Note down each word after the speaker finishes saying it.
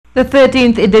The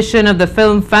 13th edition of the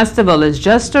film festival is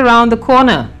just around the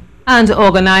corner, and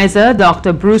organizer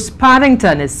Dr. Bruce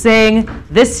Paddington is saying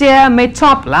this year may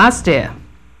top last year.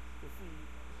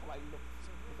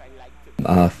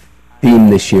 Our theme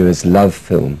this year is love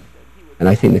film, and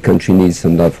I think the country needs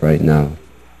some love right now.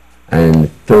 And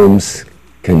films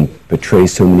can portray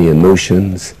so many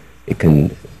emotions, it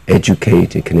can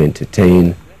educate, it can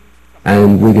entertain.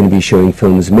 And we're going to be showing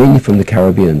films mainly from the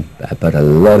Caribbean, but a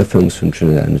lot of films from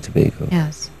Trinidad and Tobago.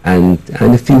 Yes. And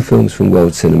a few films from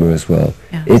world cinema as well.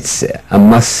 Yes. It's a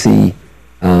must-see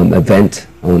event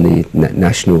on the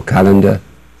national calendar.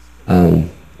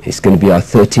 It's going to be our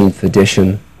 13th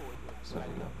edition.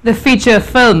 The feature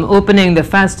film opening the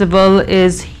festival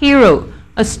is Hero,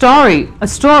 a story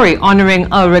honoring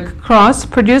Ulric Cross,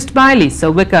 produced by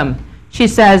Lisa Wickham. She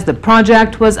says the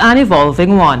project was an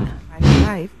evolving one.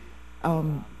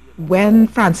 When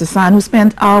Francis San, who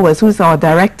spent hours, who's our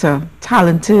director,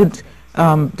 talented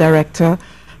director,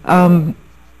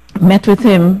 met with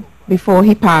him before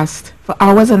he passed for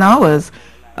hours and hours,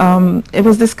 it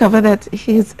was discovered that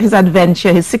his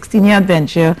adventure, his 16-year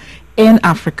adventure in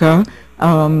Africa,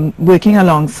 working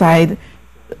alongside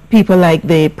people like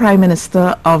the Prime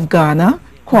Minister of Ghana,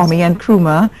 Kwame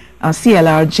Nkrumah,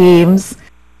 CLR James.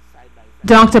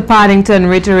 Dr. Paddington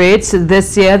reiterates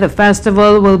this year the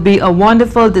festival will be a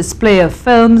wonderful display of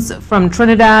films from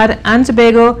Trinidad and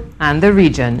Tobago and the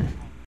region.